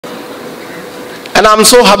And I'm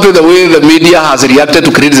so happy the way the media has reacted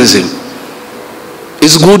to criticism.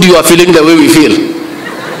 It's good you are feeling the way we feel.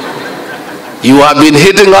 You have been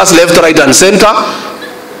hitting us left, right, and center.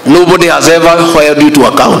 Nobody has ever held you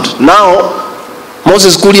to account. Now,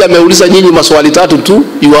 Moses Kuria ameuliza nyinyi maswali tatu tu.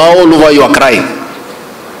 You are all over, you are crying.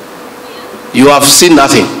 You have seen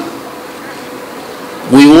nothing.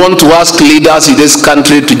 We want to ask leaders in this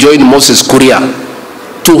country to join Moses Kuria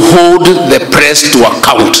to hold the press to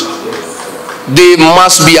account. They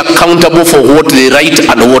must be accountable for what they write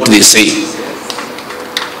and what they say.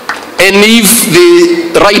 And if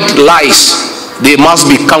they write lies, they must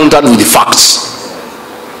be countered with facts.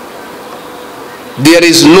 There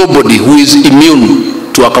is nobody who is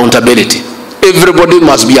immune to accountability. Everybody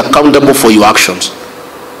must be accountable for your actions.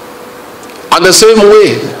 And the same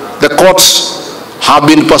way, the courts have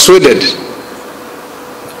been persuaded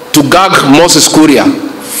to gag Moses Kuria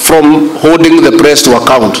from holding the press to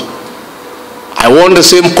account. I want the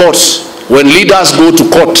same courts, when leaders go to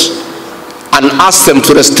court and ask them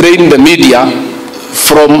to restrain the media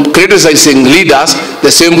from criticizing leaders, the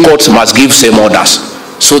same courts must give same orders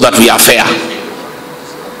so that we are fair.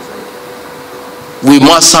 We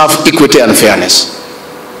must have equity and fairness.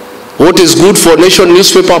 What is good for Nation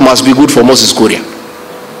newspaper must be good for Moses Kuria.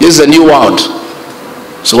 This is a new world.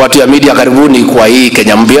 So watu ya media karibuni kwa hii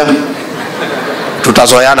Kenya mpya.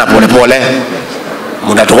 Tutazoeana pole pole.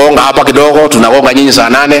 Mnatugonga hapa kidogo, tunagonga nyinyi saa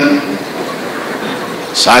 8.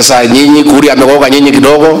 Sasa nyinyi Kuria amegonga nyinyi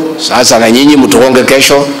kidogo, sasa na nyinyi mtugonge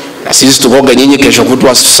kesho, na sisi tugonge nyinyi kesho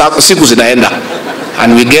kutwa. Siku zinaenda.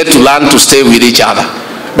 And we get to learn to stay with each other.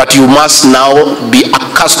 But you must now be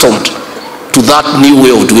accustomed to that new way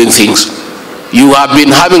of doing things. You have been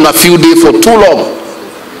having a few days for too long.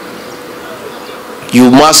 You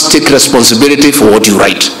must take responsibility for what you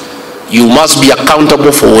write. You must be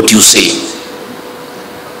accountable for what you say.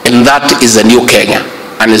 And that is a new Kenya,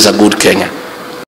 and is a good Kenya.